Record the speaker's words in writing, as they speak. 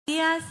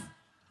días.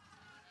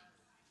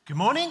 Good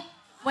morning.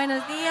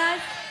 Buenos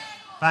días.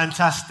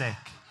 Fantastic.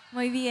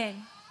 Muy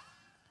bien.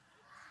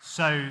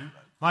 So,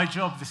 my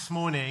job this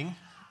morning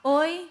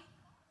Hoy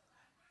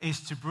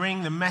is to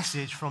bring the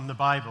message from the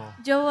Bible.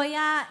 yo voy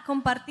a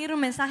compartir un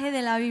mensaje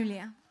de la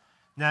Biblia.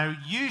 Now,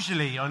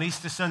 usually on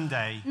Easter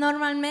Sunday,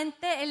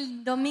 Normalmente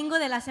el domingo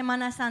de la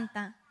Semana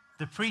Santa,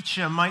 the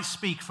preacher might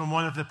speak from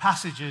one of the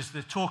passages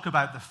that talk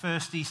about the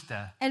first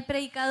Easter. el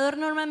predicador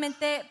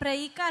normalmente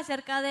predica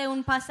acerca de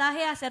un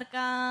pasaje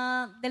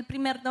acerca del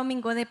primer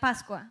domingo de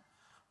Pascua.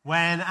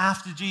 When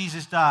after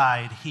Jesus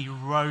died, he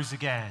rose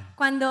again.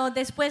 Cuando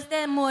después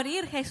de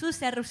morir Jesús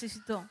se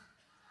resucitó.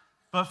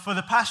 But for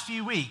the past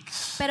few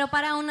weeks, Pero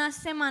para unas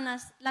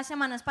semanas, las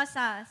semanas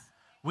pasadas,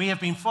 we have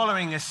been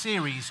following a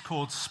series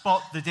called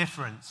Spot the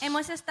Difference.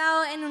 hemos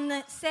estado en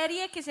una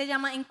serie que se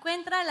llama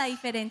Encuentra la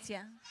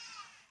diferencia.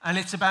 And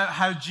it's about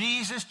how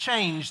Jesus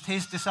changed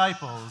his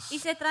disciples Y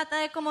se trata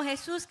de cómo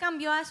Jesús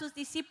cambió a sus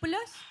discípulos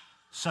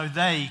so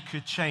they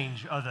could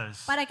change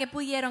others. para que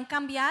pudieran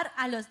cambiar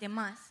a los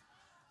demás.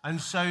 And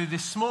so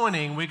this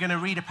morning we're going to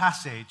read a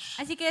passage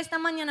Así que esta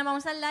mañana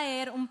vamos a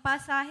leer un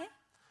pasaje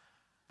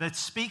that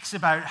speaks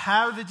about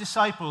how the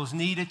disciples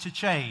needed to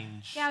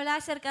change que habla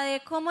acerca de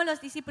cómo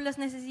los discípulos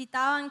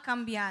necesitaban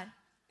cambiar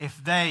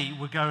if they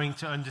were going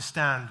to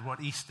understand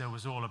what Easter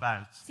was all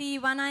about. si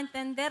van a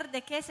entender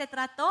de qué se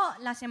trató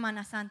la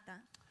Semana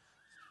Santa.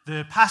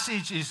 The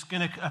passage is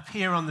going to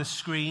appear on the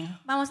screen,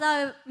 Vamos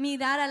a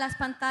mirar a las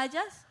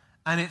pantallas.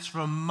 and it's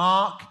from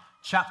Mark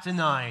chapter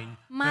 9,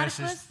 Marcos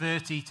verses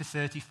 30 to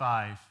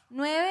 35.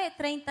 9,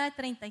 30,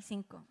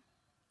 35.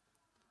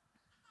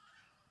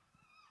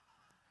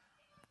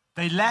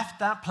 They left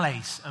that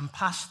place and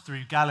passed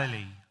through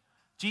Galilee.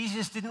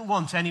 Jesus didn't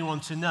want anyone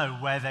to know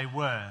where they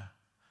were,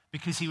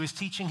 because he was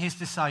teaching his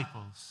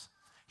disciples.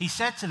 He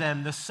said to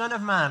them, "The Son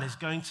of Man is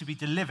going to be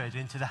delivered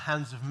into the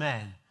hands of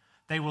men.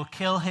 They will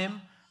kill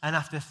him, and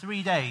after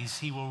 3 days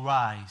he will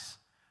rise."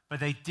 But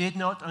they did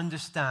not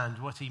understand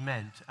what he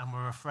meant and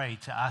were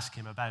afraid to ask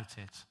him about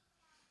it.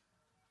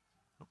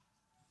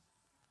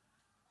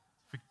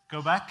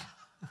 Go back.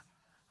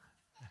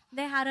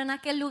 Dejaron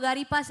aquel lugar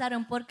y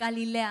pasaron por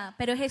Galilea,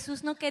 pero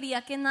Jesús no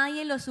quería que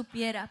nadie lo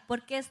supiera,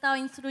 porque estaba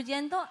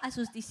instruyendo a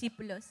sus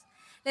discípulos.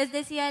 Les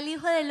decía: el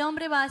Hijo del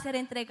Hombre va a ser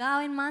entregado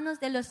en manos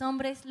de los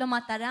hombres, lo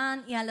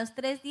matarán y a los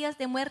 3 días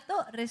de muerto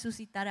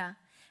resucitará.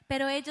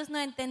 Pero ellos no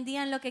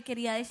entendían lo que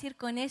quería decir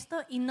con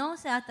esto y no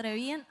se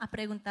atrevían a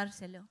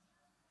preguntárselo.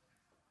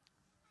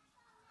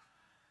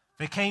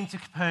 They came to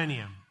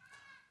Capernaum.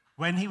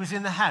 When he was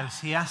in the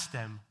house, he asked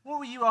them, "What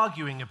were you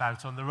arguing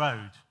about on the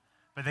road?"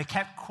 But they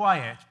kept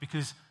quiet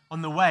because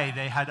on the way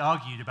they had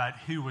argued about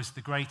who was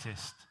the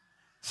greatest.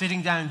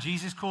 Sitting down,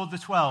 Jesus called the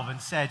 12 and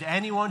said,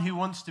 "Anyone who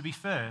wants to be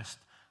first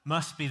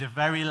must be the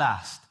very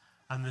last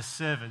and the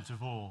servant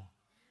of all."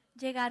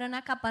 Llegaron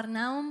a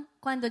Capernaum.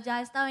 Cuando ya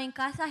estaba en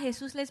casa,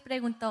 Jesús les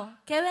preguntó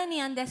qué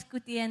venían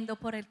discutiendo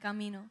por el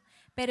camino.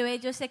 Pero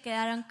ellos se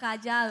quedaron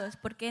callados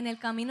porque en el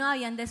camino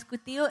habían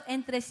discutido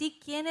entre sí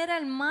quién era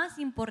el más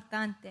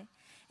importante.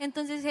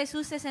 Entonces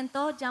Jesús se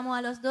sentó, llamó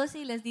a los 12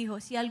 y les dijo: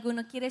 si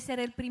alguno quiere ser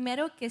el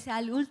primero, que sea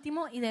el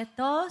último y de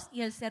todos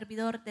y el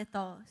servidor de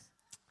todos.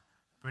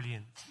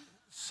 Brilliant.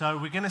 So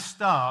we're going to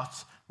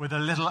start with a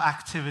little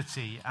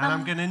activity, and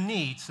I'm going to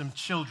need some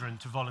children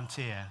to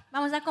volunteer.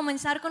 Vamos a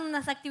comenzar con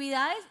unas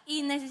actividades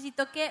y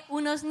necesito que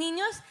unos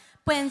niños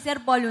pueden ser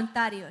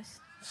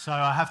voluntarios. So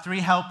I have 3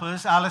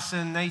 helpers,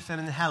 Alison, Nathan,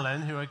 and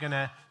Helen, who are going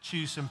to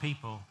choose some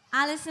people.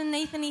 Alison,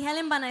 Nathan y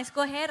Helen van a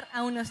escoger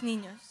a unos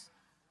niños.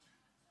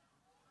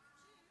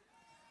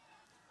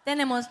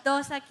 Tenemos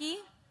 2 aquí.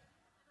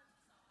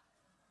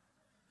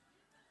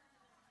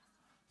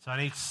 So I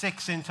need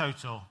 6 in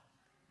total.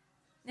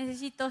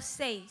 Necesito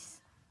 6.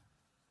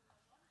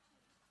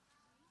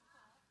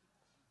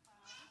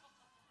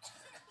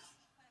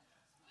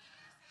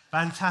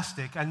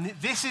 Fantastic. And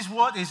this is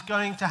what is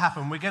going to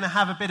happen. We're going to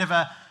have a bit of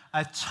a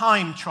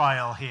time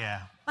trial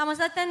here. Vamos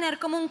a tener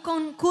como un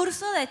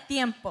concurso de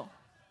tiempo.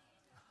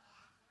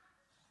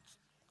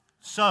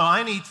 So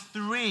I need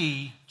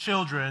 3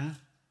 children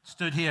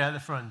stood here at the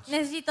front.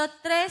 Necesito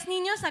 3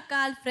 niños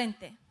acá al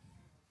frente.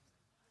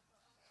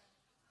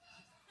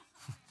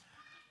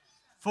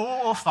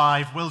 4 or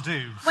 5 will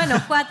do. Bueno,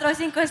 4 o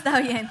 5 está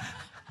bien.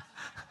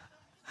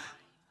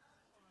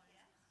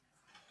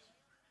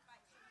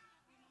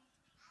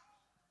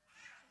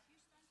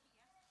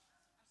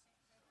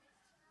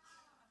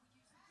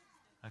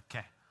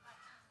 Okay.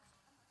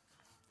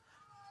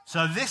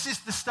 So this is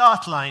the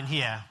start line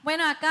here.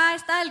 Bueno, acá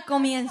está el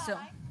comienzo.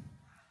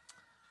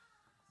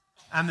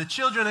 And the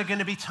children are going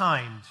to be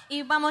timed.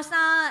 Y vamos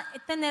a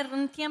tener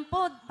un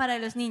tiempo para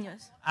los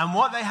niños. And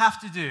what they have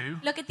to do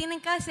Lo que tienen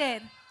que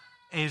hacer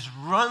is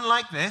run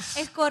like this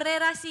es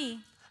correr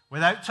así,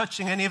 without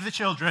touching any of the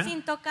children.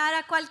 sin tocar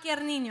a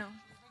cualquier niño.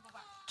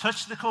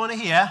 Touch the corner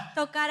here.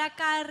 Tocar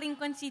acá el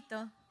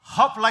rinconcito.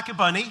 Hop like a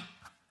bunny.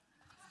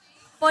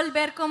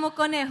 Volver como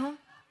conejo.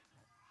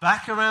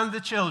 Back around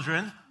the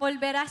children.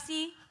 Volver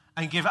así.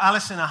 And give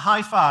Alison a high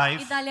y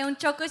five, dale un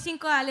choco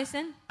 5 a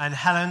Alison. and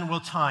Helen will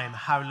time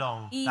how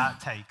long Y that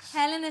takes.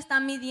 Helen está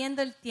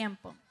midiendo el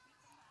tiempo.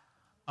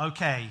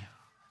 Okay,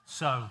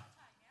 so,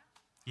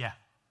 yeah.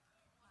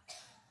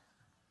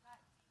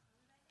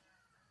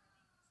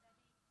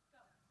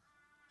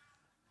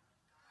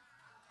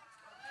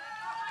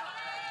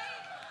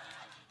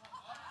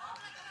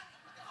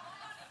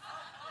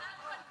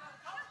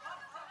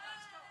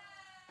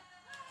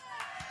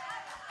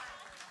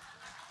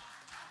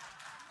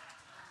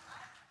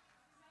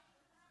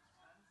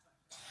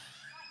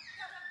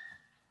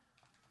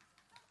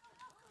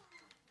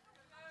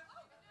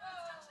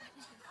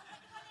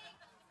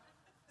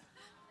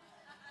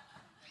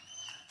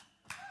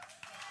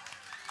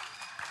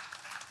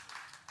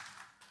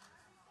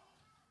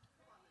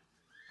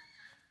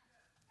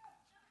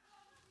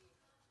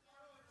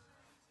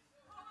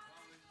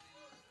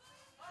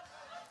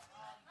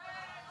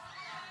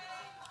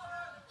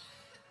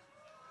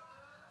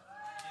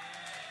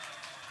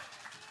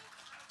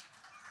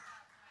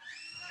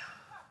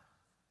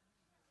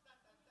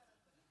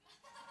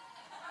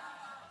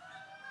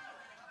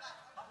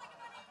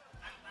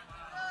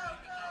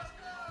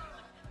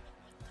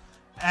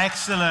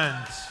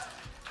 Excellent.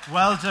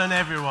 Well done,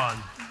 everyone.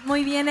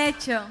 Muy bien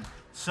hecho.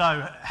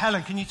 So,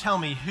 Helen, can you tell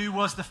me who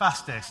was the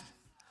fastest?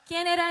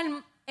 ¿Quién era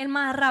el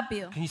más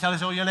rápido? Can you tell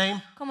us all your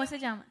name? ¿Cómo se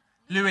llama?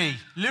 Louis.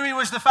 Louis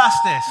was the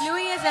fastest.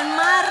 Louis es el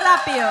más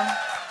rápido.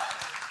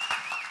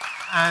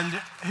 And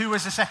who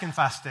was the second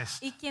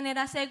fastest? ¿Y quién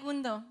era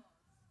segundo?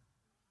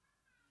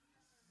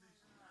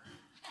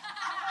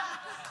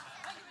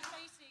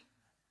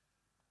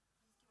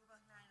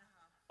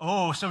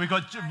 Oh, so we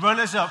got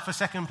runners up for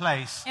second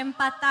place.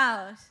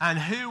 Empatados. And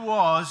who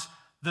was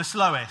the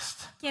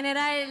slowest? ¿Quién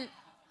era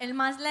el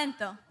más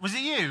lento? Was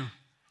it you?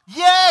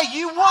 Yeah,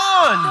 you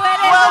won! Tú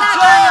eres Well la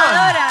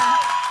done! ganadora.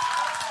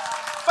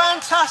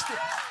 Fantastic.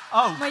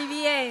 Muy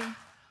bien.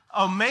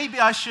 Oh, maybe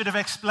I should have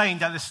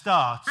explained at the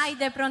start. Ay,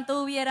 de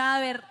pronto hubiera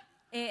haber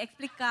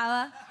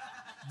explicado.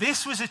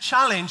 This was a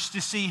challenge to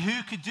see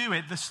who could do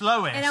it the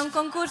slowest. Era un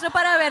concurso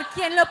para ver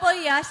quién lo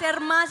podía hacer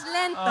más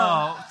lento.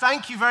 Oh,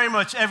 thank you very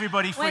much,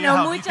 everybody, for your Bueno,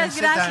 help. You can muchas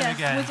sit down gracias.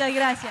 again. Muchas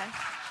gracias.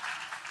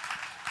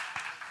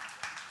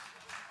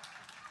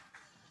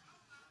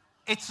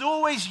 It's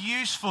always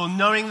useful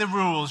knowing the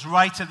rules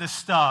right at the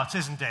start,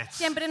 isn't it?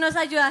 Siempre nos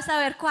ayuda a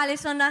saber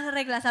cuáles son las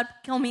reglas al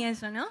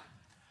comienzo, ¿no?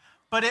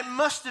 But it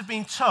must have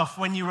been tough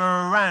when you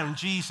were around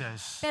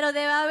Jesus, Pero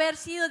debe haber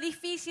sido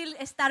difícil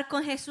estar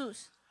con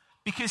Jesús,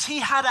 because he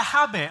had a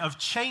habit of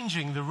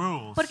changing the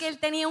rules. porque él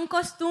tenía un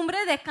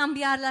costumbre de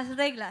cambiar las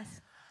reglas.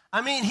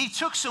 I mean, he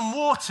took some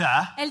water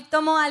Él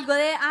tomó algo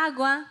de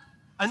agua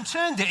and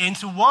turned it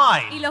into y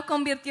wine. lo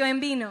convirtió en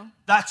vino.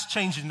 That's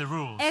changing the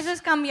rules. Eso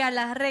es cambiar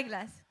las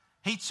reglas.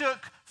 He took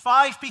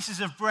 5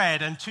 pieces of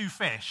bread and 2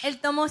 fish Él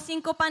tomó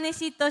 5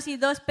 panecitos y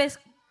 2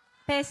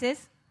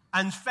 peces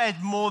and fed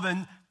more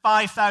than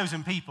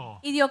 5,000 people.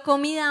 y dio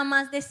comida a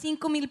más de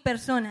 5,000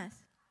 personas.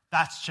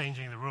 That's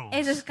changing the rules.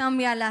 Eso es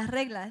cambiar las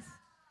reglas.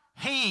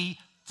 He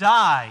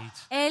died.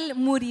 Él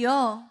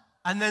murió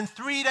And then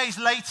 3 days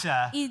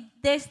later, y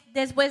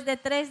después de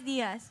 3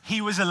 días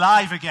he was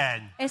alive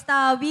again.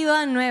 estaba vivo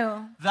de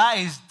nuevo. That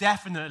is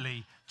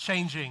definitely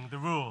changing the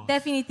rules.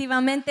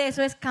 Definitivamente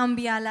eso es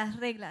cambiar las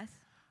reglas.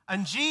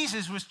 And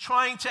Jesus was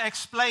trying to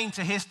explain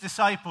to his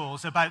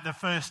disciples about the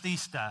first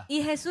Easter,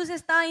 Y Jesús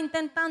estaba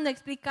intentando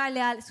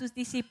explicarle a sus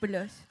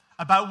discípulos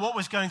about what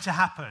was going to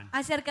happen.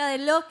 acerca de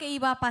lo que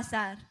iba a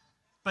pasar,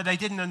 But they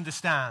didn't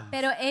understand.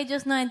 pero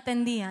ellos no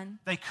entendían,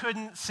 They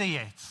couldn't see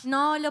it.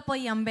 no lo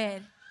podían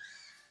ver.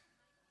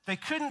 They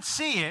couldn't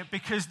see it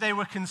because they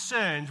were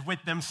concerned with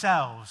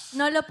themselves.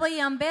 No lo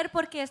podían ver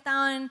porque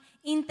estaban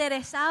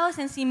interesados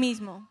en sí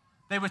mismos.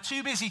 They were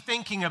too busy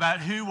thinking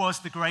about who was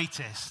the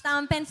greatest.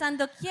 Estaban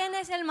pensando, ¿quién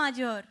es el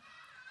mayor?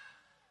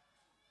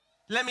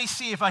 Let me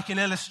see if I can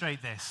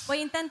illustrate this. Voy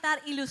a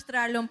intentar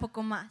ilustrarlo un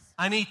poco más.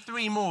 I need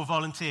 3 more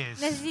volunteers.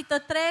 Necesito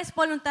 3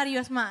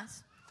 voluntarios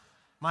más.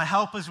 My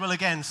helpers will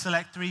again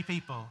select 3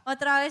 people.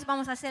 Otra vez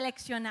vamos a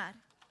seleccionar.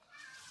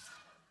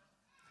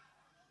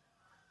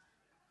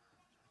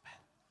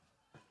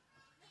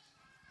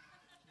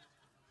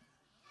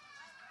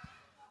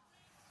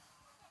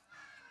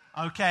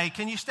 Okay,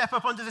 can you step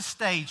up onto the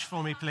stage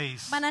for me,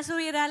 please? ¿Van a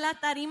subir a la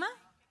tarima?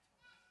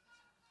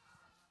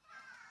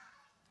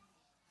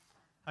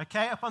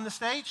 Okay, up on the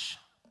stage.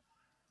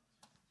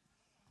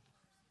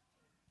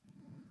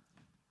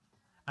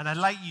 And I'd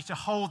like you to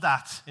hold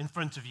that in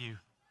front of you.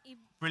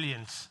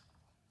 Brilliant.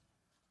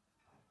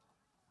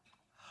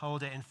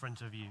 Hold it in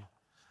front of you.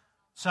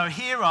 So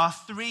here are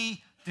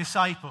 3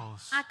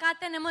 disciples. Acá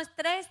tenemos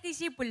 3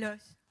 discípulos.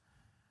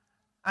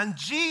 And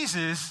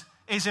Jesus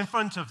is in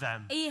front of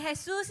them, Y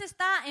Jesús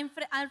está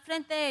al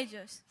frente de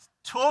ellos,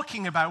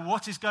 talking about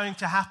what is going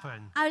to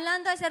happen.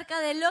 hablando acerca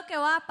de lo que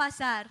va a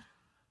pasar.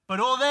 But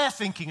all they're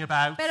thinking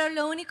about Pero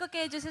lo único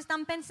que ellos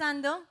están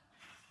pensando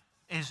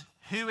is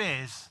who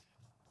is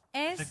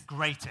the es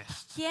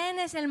greatest. quién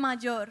es el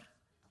mayor,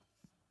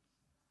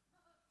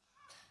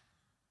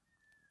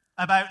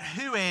 About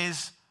who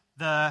is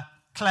the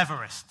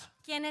cleverest?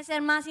 ¿Quién es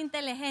el más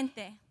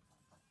inteligente?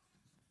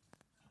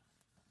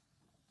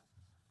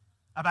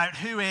 About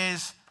who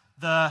is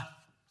the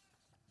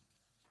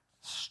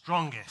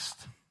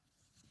strongest?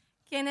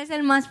 ¿Quién es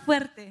el más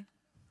fuerte?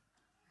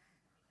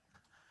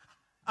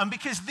 And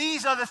because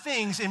these are the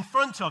things in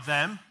front of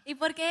them, Y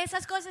porque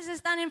esas cosas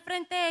están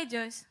enfrente de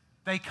ellos,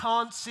 they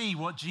can't see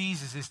what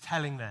Jesus is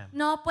telling them.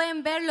 no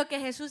pueden ver lo que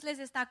Jesús les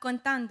está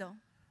contando.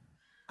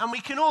 And we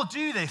can all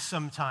do this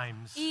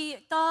sometimes Y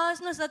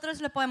todos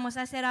nosotros lo podemos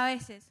hacer a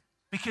veces.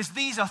 because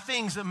these are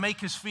things that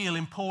make us feel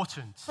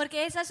important.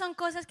 Porque esas son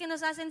cosas que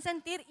nos hacen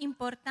sentir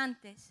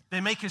importantes,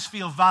 They make us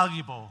feel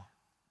valuable.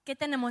 que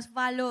tenemos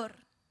valor,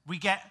 We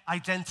get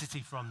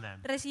identity from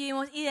them.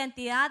 recibimos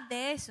identidad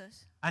de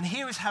esos. And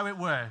here is how it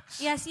works.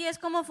 Y así es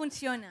como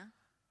funciona.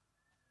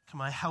 Can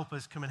my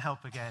helpers come and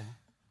help again?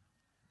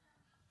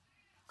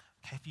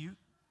 Okay, if you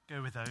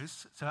go with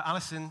those. So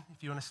Alison,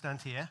 if you want to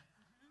stand here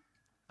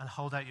and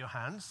hold out your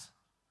hands.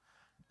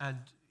 And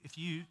if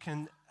you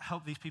can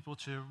help these people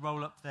to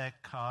roll up their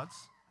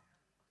cards.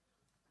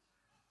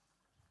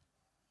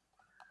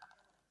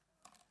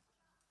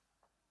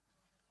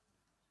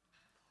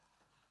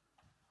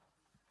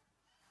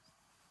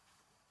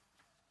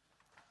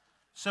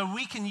 So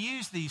we can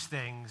use these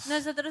things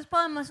Nosotros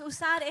podemos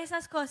usar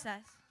esas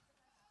cosas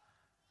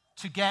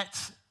to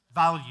get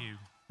value,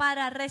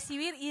 para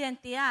recibir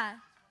identidad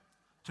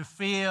to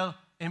feel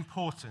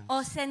important.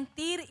 o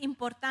sentir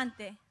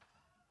importante.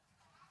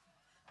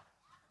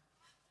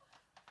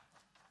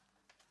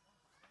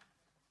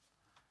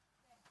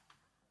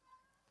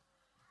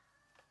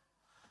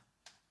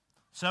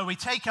 So we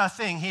take our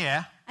thing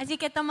here, Así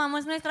que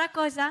tomamos nuestra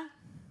cosa,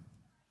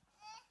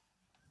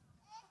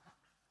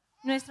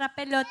 nuestra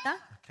pelota,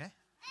 okay,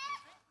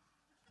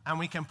 and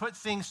we can put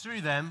things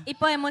through them y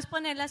podemos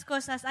poner las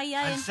cosas ahí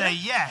and adentro. say,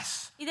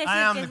 yes, Y decir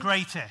I am que- the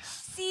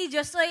greatest. Sí,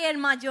 yo soy el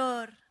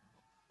mayor.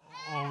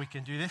 Or we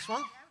can do this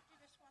one.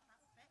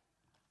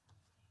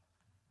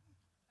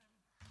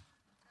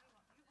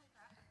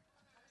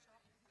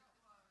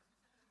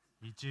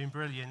 You're doing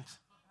brilliant.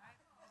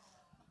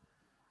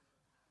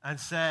 And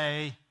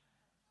say,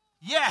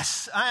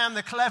 yes, I am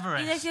the Y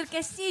cleverest. decir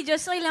que sí, yo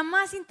soy la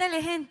más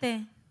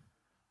inteligente.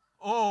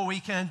 Or we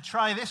can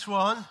try this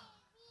one.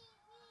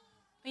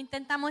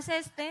 Intentamos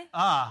este.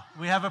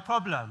 We have a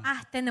problem.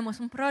 Tenemos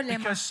un problema.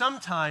 Because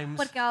sometimes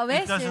Porque a it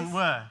veces doesn't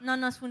work. no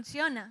nos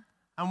funciona.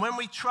 And when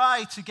we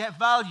try to get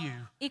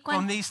value Y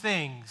from these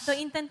things,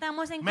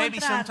 Intentamos maybe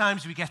encontrar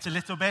sometimes we get a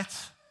little bit,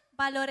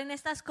 valor en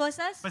estas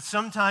cosas. but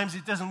sometimes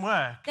it doesn't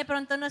work. De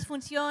pronto nos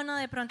funciona,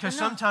 de pronto Because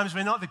no. sometimes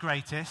we're not the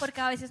greatest, Porque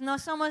a veces no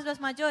somos los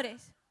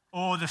mayores,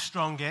 or the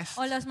strongest,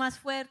 o los más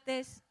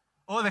fuertes,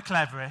 or the o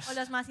cleverest.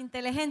 los más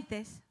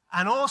inteligentes.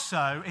 And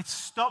also, it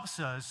stops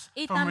us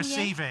Y from también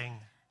receiving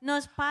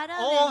Nos para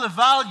all de, the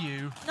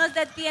value nos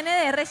detiene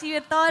de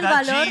recibir todo el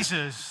that valor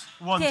Jesus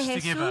wants que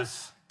to give Jesús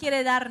us.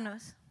 quiere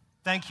darnos.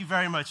 Thank you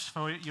very much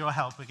for your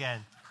help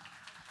again.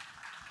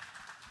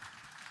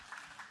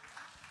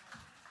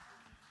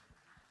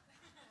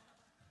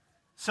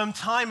 Some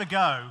time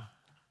ago,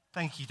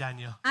 thank you,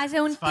 Daniel. Hace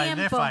un It's fine,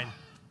 they're tiempo, fine.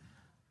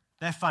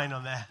 They're fine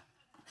on there.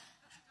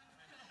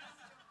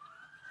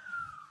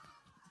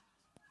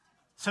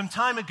 Some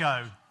time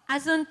ago,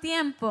 hace un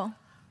tiempo,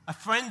 a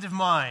friend of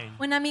mine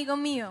un amigo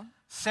mío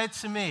said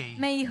to me,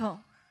 me dijo,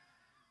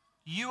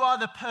 you are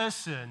the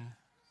person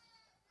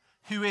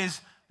who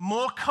is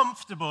more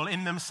comfortable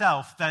in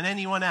themselves than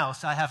anyone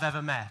else I have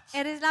ever met.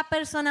 eres la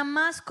persona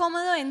más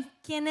cómodo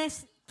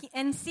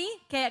en sí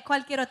que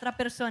cualquier otra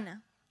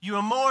persona. You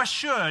are more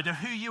assured of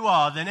who you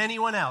are than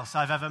anyone else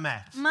I've ever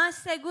met. Más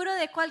seguro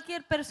de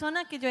cualquier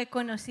persona que yo he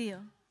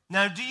conocido.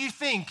 Now, do you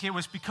think it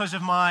was because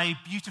of my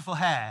beautiful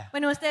hair?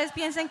 Bueno, ¿ustedes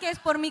piensan que es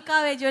por mi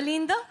cabello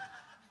lindo?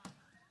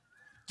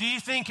 Do you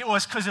think it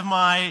was because of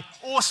my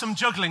awesome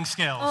juggling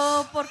skills?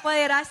 ¿O por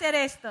poder hacer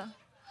esto?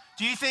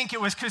 Do you think it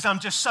was because I'm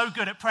just so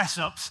good at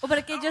press-ups? ¿O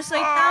porque yo soy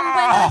tan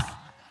buena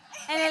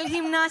en el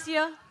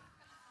gimnasio?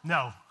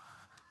 No.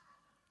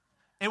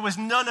 It was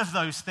none of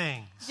those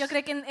things. Yo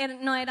creo que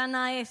no era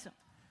nada de eso.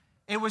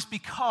 It was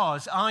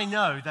because I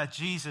know that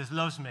Jesus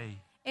loves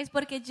me. Es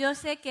porque yo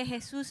sé que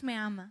Jesús me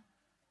ama.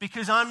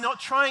 Because I'm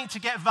not trying to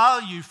get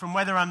value from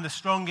whether I'm the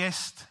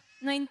strongest,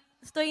 No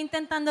estoy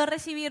intentando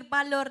recibir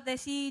valor de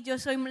si yo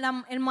soy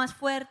el más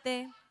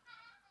fuerte,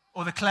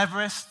 or the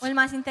cleverest, o el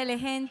más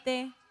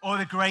inteligente, or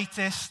the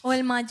greatest. o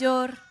el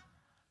mayor.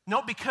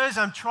 Not because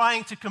I'm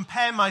trying to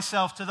compare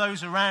myself to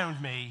those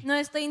around me No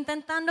estoy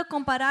intentando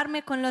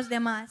compararme con los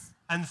demás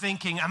and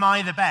thinking, am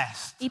I the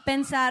best? y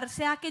pensar,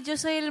 ¿sea que yo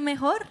soy el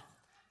mejor?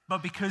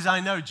 But because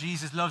I know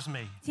Jesus loves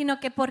me. Sino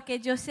que porque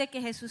yo sé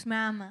que Jesús me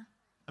ama.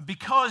 And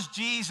because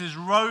Jesus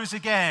rose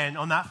again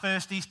on that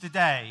first Easter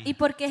day, Y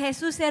porque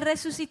Jesús se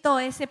resucitó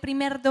ese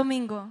primer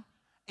domingo,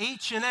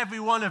 each and every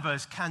one of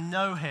us can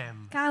know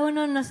him cada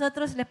uno de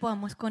nosotros le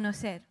podemos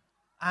conocer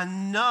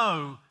and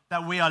know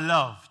that we are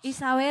loved y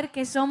saber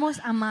que somos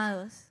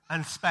amados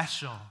and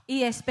special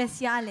y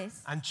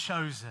especiales and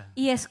chosen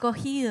y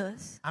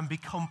escogidos. and be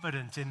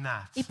confident in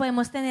that. Y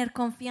podemos tener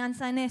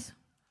confianza en eso.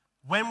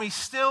 when we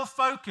still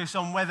focus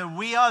on whether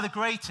we are the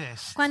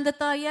greatest, Cuando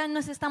todavía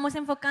nos estamos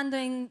enfocando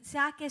en,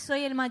 ¿sea que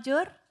soy el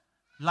mayor?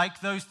 like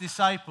those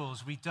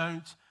disciples, we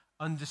don't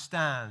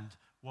understand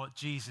what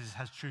Jesus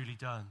has truly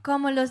done.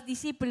 Como los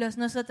discípulos,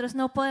 nosotros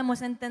no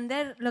podemos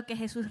entender lo que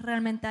Jesús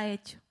realmente ha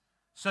hecho.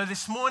 So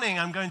this morning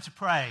I'm going to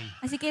pray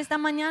Así que esta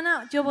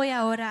mañana yo voy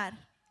a orar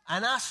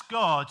and ask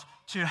God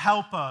to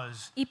help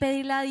us y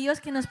pedirle a Dios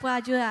que nos pueda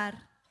ayudar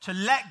to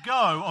let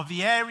go of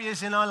the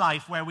areas in our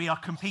life where we are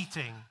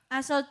competing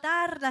a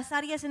soltar las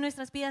áreas en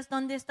nuestras vidas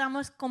donde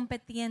estamos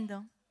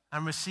compitiendo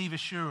and receive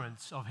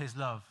assurance of his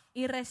love.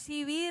 y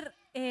recibir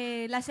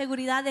la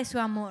seguridad de su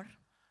amor.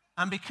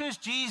 And because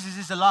Jesus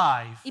is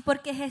alive, Y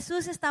porque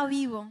Jesús está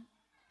vivo,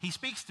 he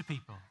speaks to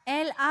people.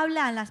 Él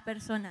habla a las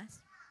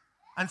personas.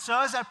 And so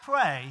as I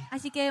pray,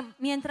 Así que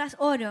mientras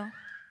oro,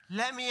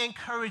 let me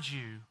encourage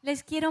you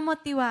les quiero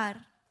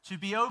motivar to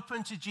be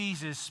open to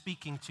Jesus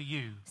speaking to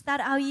you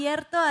estar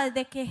abierto a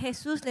de que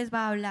Jesús les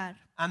va a hablar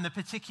and the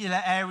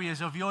particular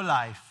areas of your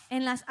life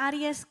en las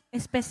áreas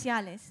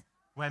especiales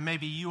where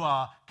maybe you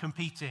are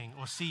competing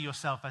or see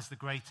yourself as the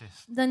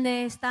greatest.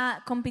 donde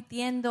está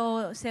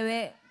compitiendo, se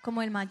ve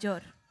como el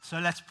mayor. So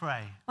let's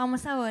pray.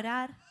 Vamos a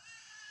orar.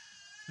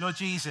 Lord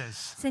Jesus,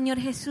 Señor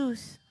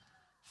Jesús,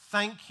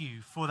 thank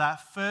you for that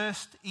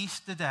first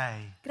Easter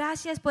day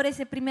gracias por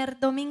ese primer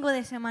domingo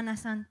de Semana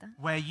Santa,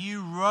 where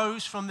you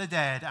rose from the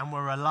dead and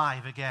were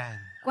alive again.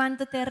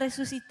 cuando te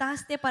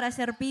resucitaste para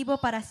ser vivo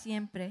para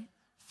siempre.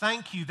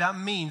 Thank you, that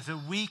means that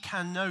we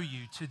can know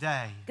you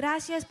today.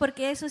 Gracias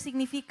porque eso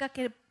significa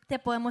que te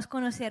podemos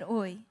conocer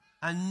hoy.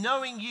 And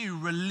knowing you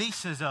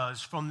releases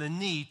us from the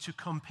need to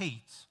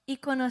compete. Y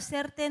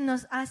conocerte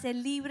nos hace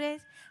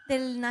libres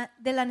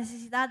de la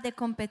necesidad de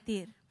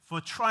competir,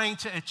 For trying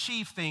to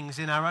achieve things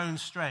in our own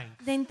strength,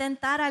 de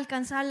intentar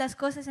alcanzar las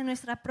cosas en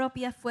nuestras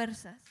propias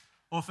fuerzas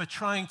or for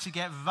trying to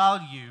get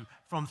value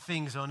from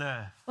things on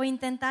earth. o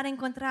intentar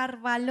encontrar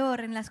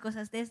valor en las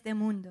cosas de este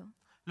mundo.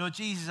 Lord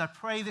Jesus, I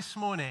pray this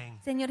morning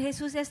Señor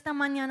Jesús, esta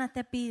mañana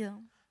te pido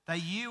that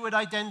you would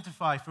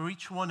identify for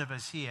each one of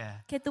us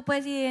here que tú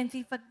puedes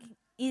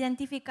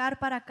identificar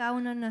para cada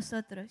uno de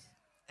nosotros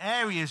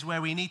areas where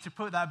we need to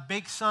put that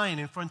big sign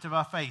in front of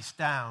our face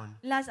down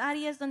las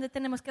áreas donde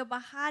tenemos que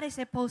bajar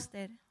ese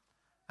póster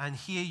and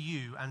hear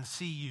you and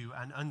see you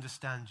and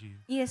understand you.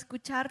 y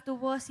escuchar tu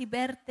voz y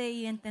verte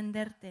y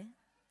entenderte.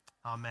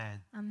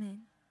 Amen.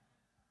 Amén.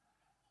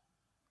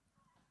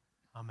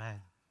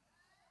 Amen.